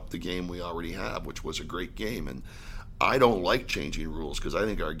disrupt the game we already have, which was a great game. And I don't like changing rules because I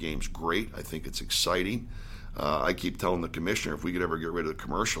think our game's great. I think it's exciting. I keep telling the commissioner if we could ever get rid of the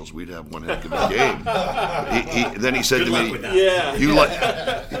commercials, we'd have one heck of a game. Then he said to me,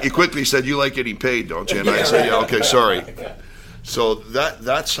 he quickly said, "You like getting paid, don't you?" And I said, "Yeah, okay, sorry." So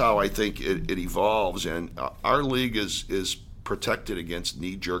that's how I think it evolves, and our league is protected against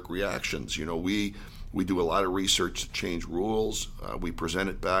knee-jerk reactions. We do a lot of research to change rules. We present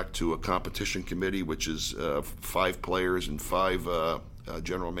it back to a competition committee, which is 5 players and 5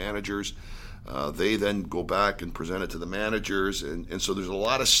 general managers. They then go back and present it to the managers, and so there's a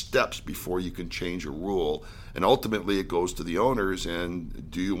lot of steps before you can change a rule, and ultimately it goes to the owners,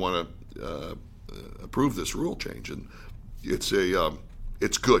 and do you want to approve this rule change? And it's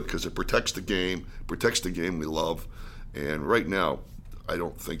good because it protects the game we love, and right now I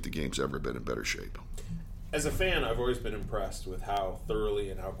don't think the game's ever been in better shape. As a fan, I've always been impressed with how thoroughly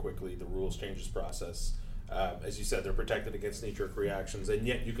and how quickly the rules changes process As you said, they're protected against knee-jerk reactions, and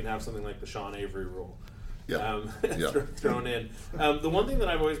yet you can have something like the Sean Avery rule thrown in. The one thing that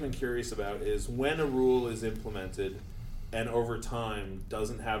I've always been curious about is when a rule is implemented and over time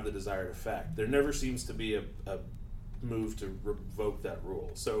doesn't have the desired effect, there never seems to be a move to revoke that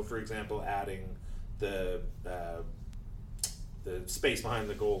rule. So, for example, adding the space behind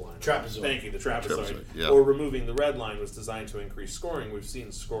the goal line. Trapezoid. Thank you, the trapezoid. Yeah. Or removing the red line was designed to increase scoring. We've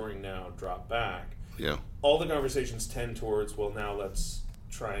seen scoring now drop back. Yeah. All the conversations tend towards, well, now let's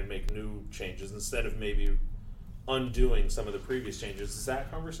try and make new changes instead of maybe undoing some of the previous changes. Does that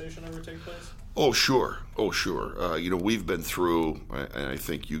conversation ever take place? Oh, sure. We've been through, and I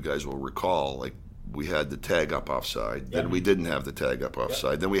think you guys will recall, like, we had the tag up offside, then we didn't have the tag up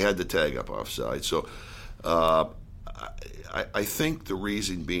offside, then we had the tag up offside. So I think the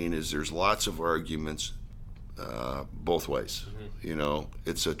reason being is there's lots of arguments both ways.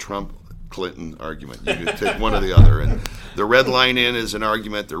 It's a Trump-Clinton argument. You can take one or the other. And the red line in is an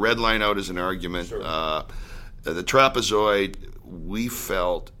argument. The red line out is an argument. Sure. The trapezoid, we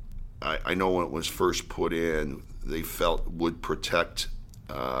felt, I know when it was first put in, they felt would protect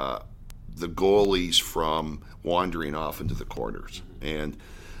the goalies from wandering off into the corners. And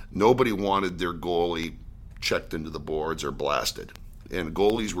nobody wanted their goalie checked into the boards or blasted. And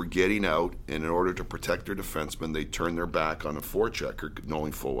goalies were getting out, and in order to protect their defensemen, they turned their back on a forechecker,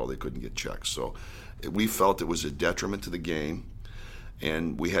 knowing full well they couldn't get checked. So we felt it was a detriment to the game.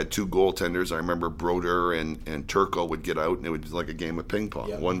 And we had two goaltenders. I remember Broder and Turco would get out, and it would be like a game of ping pong.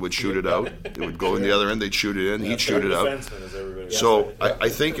 Yep. One would shoot it out. It would go in the other end. They'd shoot it in. He'd shoot it out. Defenseman, as everybody So says. I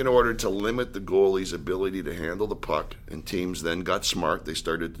think in order to limit the goalie's ability to handle the puck, and teams then got smart, they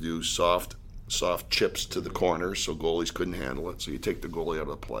started to do soft chips to the corners so goalies couldn't handle it. So you take the goalie out of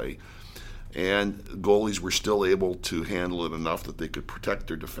the play. And goalies were still able to handle it enough that they could protect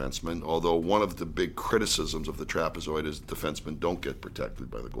their defensemen, although one of the big criticisms of the trapezoid is defensemen don't get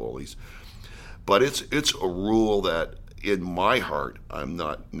protected by the goalies. But it's a rule that, in my heart, I'm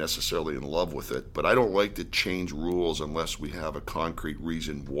not necessarily in love with it, but I don't like to change rules unless we have a concrete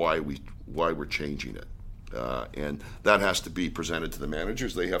reason why we're changing it. And that has to be presented to the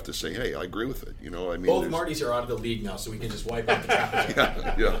managers. They have to say, hey, I agree with it. Both Martys are out of the league now, so we can just wipe out the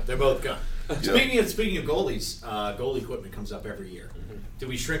trapezoid. Yeah. They're both gone. Speaking of goalies, goalie equipment comes up every year. Do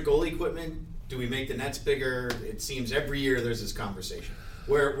we shrink goalie equipment? Do we make the nets bigger? It seems every year there's this conversation.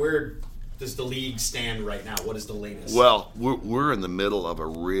 Where does the league stand right now? What is the latest? Well, we're in the middle of a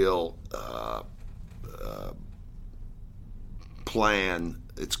real plan.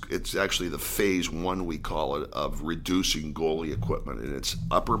 It's actually the phase 1, we call it, of reducing goalie equipment, and it's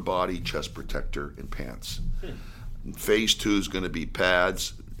upper body, chest protector, and pants. And phase 2 is going to be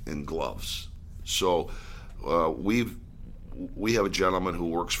pads and gloves. So we have a gentleman who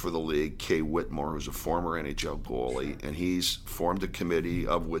works for the league, Kay Whitmore, who's a former NHL goalie, and he's formed a committee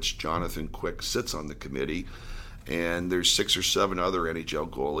of which Jonathan Quick sits on the committee. And there's 6 or 7 other NHL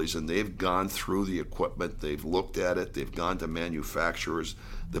goalies, and they've gone through the equipment. They've looked at it. They've gone to manufacturers.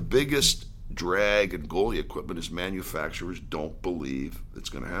 The biggest drag in goalie equipment is manufacturers don't believe it's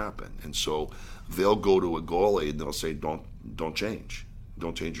going to happen. And so they'll go to a goalie and they'll say, don't change.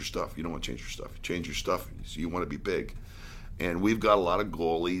 Don't change your stuff. You don't want to change your stuff. You change your stuff, so you want to be big. And we've got a lot of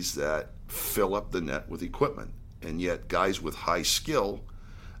goalies that fill up the net with equipment. And yet guys with high skill,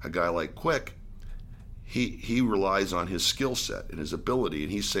 a guy like Quick, he relies on his skill set and his ability,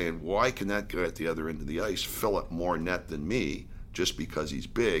 and he's saying, why can that guy at the other end of the ice fill up more net than me just because he's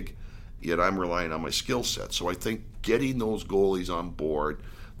big, yet I'm relying on my skill set. So I think getting those goalies on board,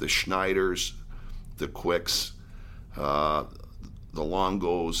 the Schneiders, the Quicks, the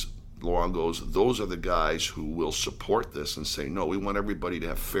Longos, those are the guys who will support this and say, no, we want everybody to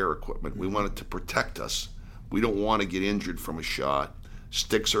have fair equipment. We want it to protect us. We don't want to get injured from a shot.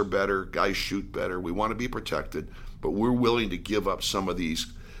 Sticks are better. Guys shoot better. We want to be protected, but we're willing to give up some of these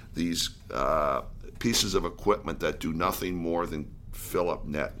pieces of equipment that do nothing more than fill up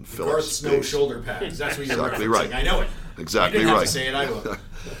net and fill up Garth space. Snow shoulder pads. That's what you're Exactly referencing. right. I know it. Exactly you didn't right. Have to say it. I will.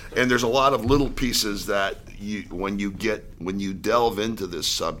 And there's a lot of little pieces that when you delve into this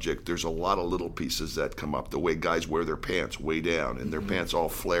subject, there's a lot of little pieces that come up. The way guys wear their pants way down, and their pants all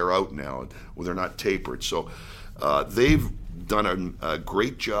flare out now, well, they're not tapered. So they've done a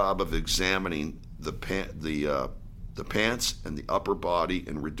great job of examining the pants and the upper body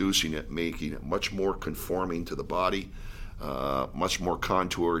and reducing it, making it much more conforming to the body, much more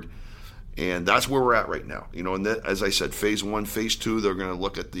contoured. And that's where we're at right now, And as I said, phase 1, phase 2, they're going to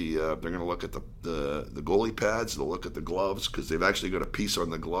look at the goalie pads. They'll look at the gloves because they've actually got a piece on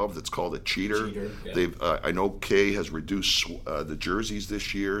the glove that's called a cheater. Yeah. I know Kay has reduced the jerseys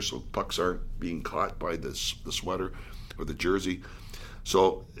this year, so pucks aren't being caught by the sweater or the jersey.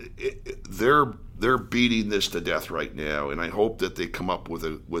 So they're beating this to death right now, and I hope that they come up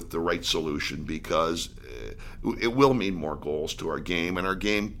with the right solution because it will mean more goals to our game, and our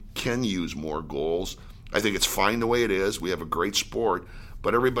game can use more goals. I think it's fine the way it is. We have a great sport,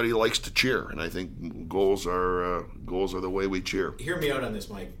 but everybody likes to cheer, and I think goals are the way we cheer. Hear me out on this,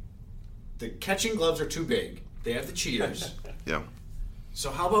 Mike. The catching gloves are too big. They have the cheaters. Yeah. So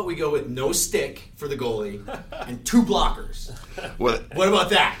how about we go with no stick for the goalie and 2 blockers? Well, What about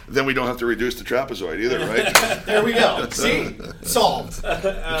that? then we don't have to reduce the trapezoid either, right? There we go. See? Solved.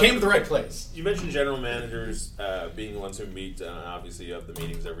 You came to the right place. You mentioned general managers being the ones who meet. Obviously, you have the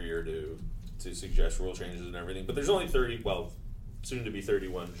meetings every year to suggest rule changes and everything. But there's only 30, well, soon to be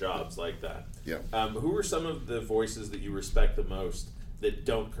 31 jobs like that. Yeah. Who are some of the voices that you respect the most that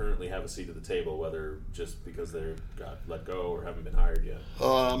don't currently have a seat at the table, whether just because they got let go or haven't been hired yet?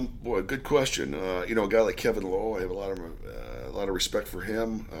 Boy, good question. A guy like Kevin Lowe, I have a lot of respect for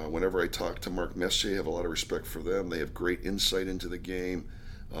him. Whenever I talk to Mark Messier, I have a lot of respect for them. They have great insight into the game.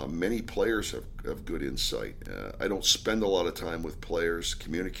 Many players have good insight. I don't spend a lot of time with players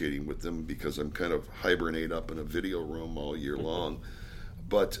communicating with them because I'm kind of hibernate up in a video room all year long.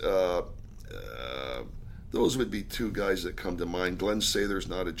 But those would be 2 guys that come to mind. Glenn Sather's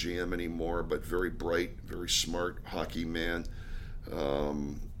not a GM anymore, but very bright, very smart hockey man.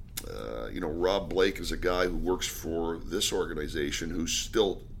 Rob Blake is a guy who works for this organization who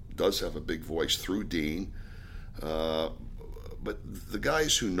still does have a big voice through Dean. But the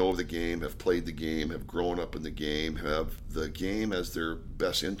guys who know the game, have played the game, have grown up in the game, have the game as their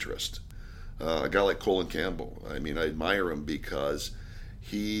best interest. A guy like Colin Campbell, I admire him because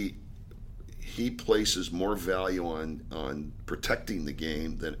he places more value on protecting the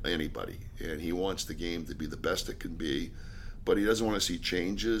game than anybody, and he wants the game to be the best it can be, but he doesn't want to see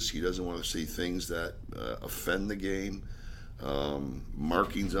changes. He doesn't want to see things that offend the game.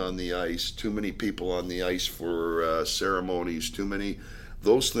 Markings on the ice, too many people on the ice for ceremonies, too many.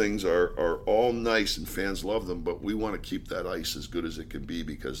 Those things are all nice and fans love them, but we want to keep that ice as good as it can be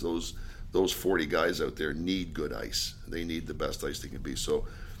because those 40 guys out there need good ice. They need the best ice they can be. So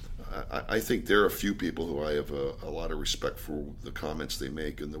I think there are a few people who I have a lot of respect for the comments they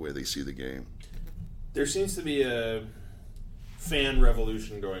make and the way they see the game. There seems to be a fan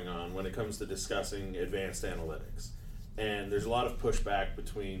revolution going on when it comes to discussing advanced analytics. And there's a lot of pushback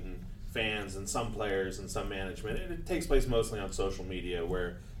between fans and some players and some management. And it takes place mostly on social media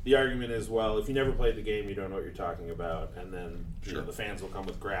where the argument is, well, if you never played the game, you don't know what you're talking about. And then the fans will come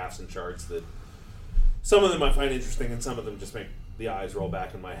with graphs and charts that some of them I find interesting and some of them just make the eyes roll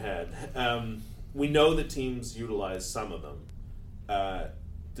back in my head. We know that teams utilize some of them.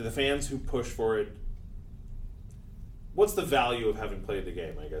 Do the fans who push for it, what's the value of having played the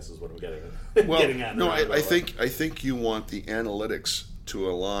game, I guess is what I'm getting at. No, I think you want the analytics to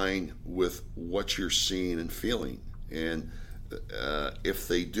align with what you're seeing and feeling. And if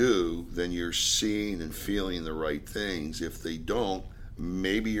they do, then you're seeing and feeling the right things. If they don't,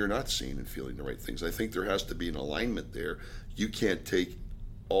 maybe you're not seeing and feeling the right things. I think there has to be an alignment there. You can't take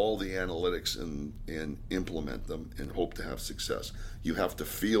all the analytics and implement them and hope to have success. You have to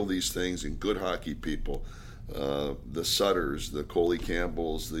feel these things, and good hockey people, the Sutters, the Coley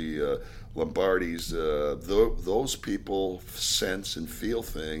Campbells, the Lombardis, those people sense and feel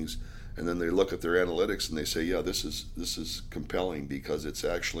things, and then they look at their analytics and they say, yeah, this is compelling because it's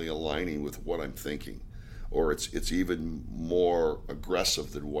actually aligning with what I'm thinking, or it's even more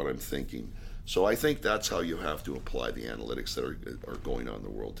aggressive than what I'm thinking. So I think that's how you have to apply the analytics that are going on in the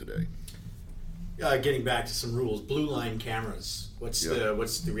world today. Getting back to some rules, blue line cameras. What's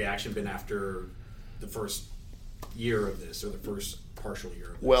the reaction been after the first year of this, or the first partial year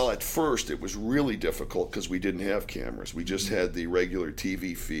of this? Well, at first it was really difficult because we didn't have cameras. We just had the regular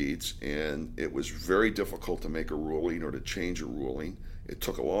TV feeds, and it was very difficult to make a ruling or to change a ruling. It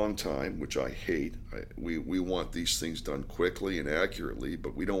took a long time, which I hate. We want these things done quickly and accurately,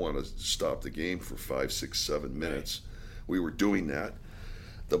 but we don't want to stop the game for 5, 6, 7 minutes. We were doing that.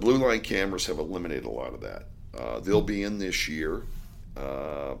 The blue line cameras have eliminated a lot of that. They'll be in this year.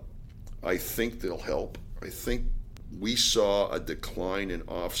 I think they'll help. I think we saw a decline in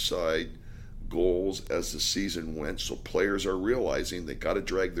offside goals as the season went, so players are realizing they got to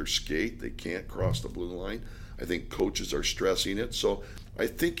drag their skate. They can't cross the blue line. I think coaches are stressing it. So I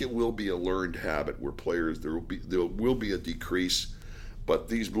think it will be a learned habit where players, there will be a decrease, But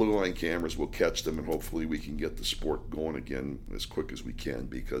these blue line cameras will catch them, and hopefully we can get the sport going again as quick as we can,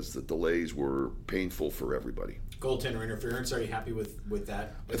 because the delays were painful for everybody. Goaltender interference, are you happy with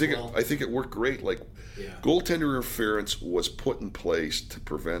that? I think it worked great. Like, goaltender interference was put in place to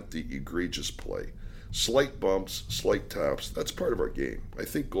prevent the egregious play. Slight bumps, slight taps, that's part of our game. I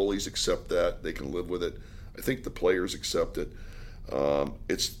think goalies accept that. They can live with it. I think the players accept it.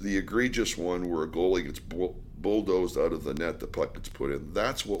 It's the egregious one where a goalie gets bulldozed out of the net, the puck gets put in.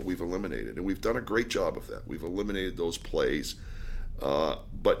 That's what we've eliminated, and we've done a great job of that. We've eliminated those plays,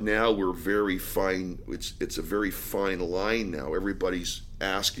 but now we're very fine. It's a very fine line now. Everybody's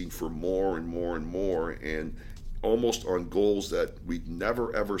asking for more and more and more, and almost on goals that we'd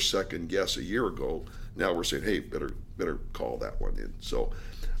never ever second guess a year ago. Now we're saying, hey, better call that one in. So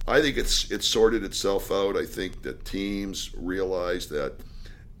I think it's sorted itself out. I think that teams realize that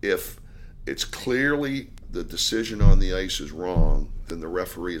if it's clearly the decision on the ice is wrong, then the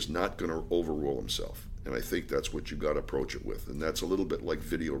referee is not going to overrule himself. And I think that's what you've got to approach it with. And that's a little bit like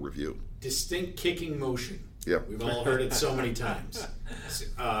video review. Distinct kicking motion. Yeah. We've all heard it so many times.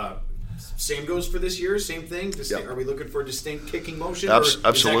 Same goes for this year, same thing? Are we looking for distinct kicking motion? Absolutely.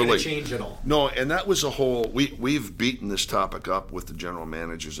 Or is that going to change at all? No, and that was a whole... We've beaten this topic up with the general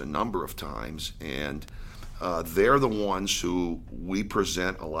managers a number of times, and they're the ones who we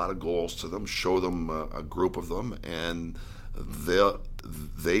present a lot of goals to them, show them a group of them, and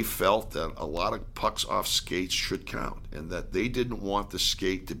they felt that a lot of pucks off skates should count, and that they didn't want the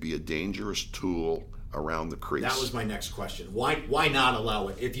skate to be a dangerous tool around the crease. That was my next question. Why not allow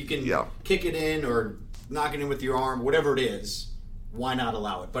it? If you can kick it in or knock it in with your arm, whatever it is, why not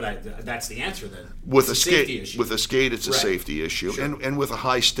allow it? But that's the answer then. With a skate, it's a safety issue, sure. and with a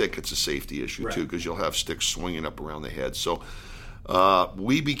high stick, it's a safety issue too, because you'll have sticks swinging up around the head. So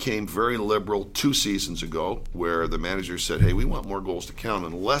we became very liberal 2 seasons ago, where the manager said, "Hey, we want more goals to count,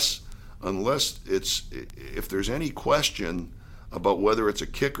 unless if there's any question about whether it's a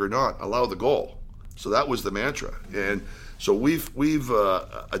kick or not, allow the goal." So that was the mantra, and so we've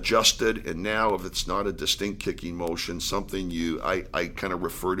adjusted, and now if it's not a distinct kicking motion, something I kind of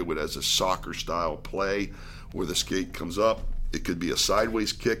refer to it as a soccer style play, where the skate comes up. It could be a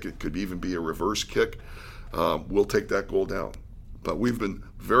sideways kick, it could even be a reverse kick. We'll take that goal down, but we've been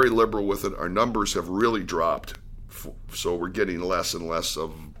very liberal with it. Our numbers have really dropped, so we're getting less and less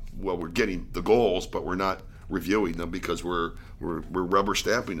of. Well, we're getting the goals, but we're not reviewing them because we're rubber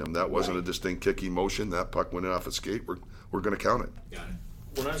stamping them. That wasn't a distinct kicking motion. That puck went off a skate. We're going to count it. Got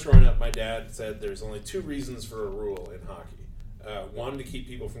it. When I was growing up, my dad said there's only 2 reasons for a rule in hockey. 1, to keep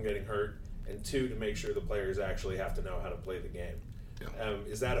people from getting hurt, and 2, to make sure the players actually have to know how to play the game. Yeah.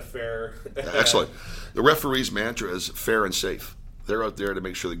 Is that a fair... Excellent. The referee's mantra is fair and safe. They're out there to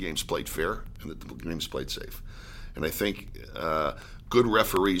make sure the game's played fair and that the game's played safe. And I think good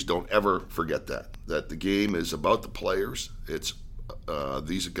referees don't ever forget that the game is about the players. It's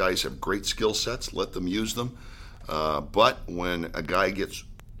these guys have great skill sets. Let them use them. But when a guy gets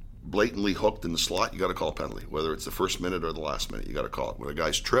blatantly hooked in the slot, you got to call a penalty. Whether it's the first minute or the last minute, you got to call it. When a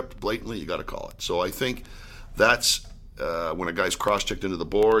guy's tripped blatantly, you got to call it. So I think that's when a guy's cross-checked into the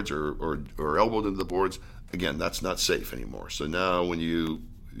boards or elbowed into the boards. Again, that's not safe anymore. So now when you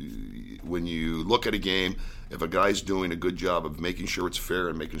look at a game, if a guy's doing a good job of making sure it's fair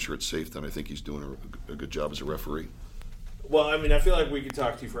and making sure it's safe, then I think he's doing a good job as a referee. Well, I mean, I feel like we could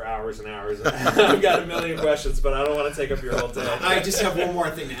talk to you for hours and hours. I've got a million questions, but I don't want to take up your whole day. I just have one more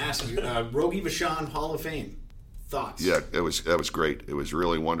thing to ask you. Rogie Vachon, Hall of Fame. Thoughts? Yeah, that was great. It was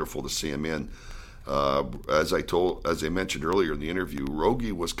really wonderful to see him in. As I mentioned earlier in the interview,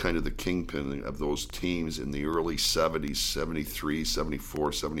 Rogie was kind of the kingpin of those teams in the early 70s, 73,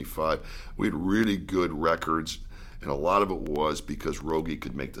 74, 75. We had really good records, and a lot of it was because Rogie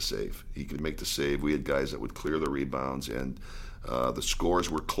could make the save. He could make the save. We had guys that would clear the rebounds, and the scores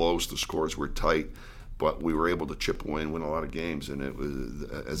were close, the scores were tight, but we were able to chip away and win a lot of games. And it was,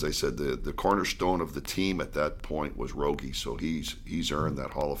 as I said, the cornerstone of the team at that point was Rogie. So he's earned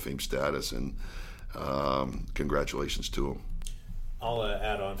that Hall of Fame status, and congratulations to him. I'll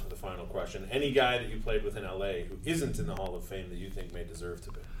add on to the final question. Any guy that you played with in LA who isn't in the Hall of Fame that you think may deserve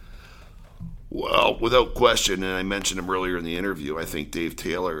to be? Well, without question, and I mentioned him earlier in the interview, I think Dave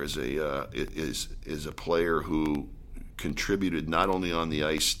Taylor is a player who contributed not only on the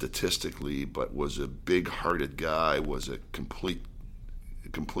ice statistically, but was a big-hearted guy, was a complete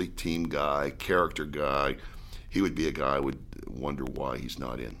team guy, character guy. He would be a guy I would wonder why he's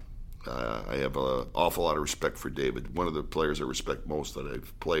not in. I have an awful lot of respect for David, one of the players I respect most that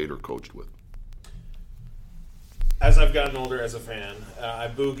I've played or coached with. As I've gotten older as a fan, I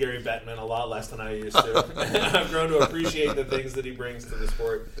boo Gary Bettman a lot less than I used to. I've grown to appreciate the things that he brings to the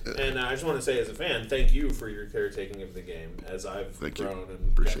sport. And I just want to say, as a fan, thank you for your caretaking of the game. As I've grown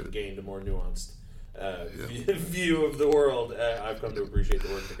and gained a more nuanced view of the world, I've come to appreciate the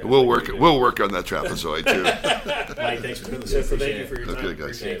work that guys We'll work on that trapezoid too. Mike, thanks for doing this. So thank you for your time. Okay,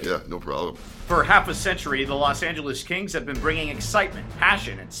 guys. Yeah, no problem. For half a century, the Los Angeles Kings have been bringing excitement,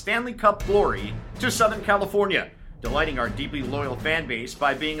 passion, and Stanley Cup glory to Southern California, delighting our deeply loyal fan base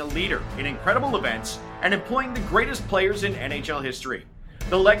by being a leader in incredible events and employing the greatest players in NHL history.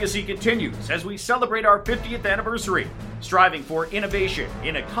 The legacy continues as we celebrate our 50th anniversary, striving for innovation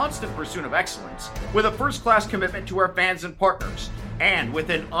in a constant pursuit of excellence, with a first-class commitment to our fans and partners, and with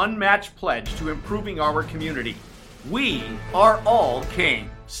an unmatched pledge to improving our community. We are all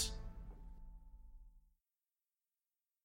King.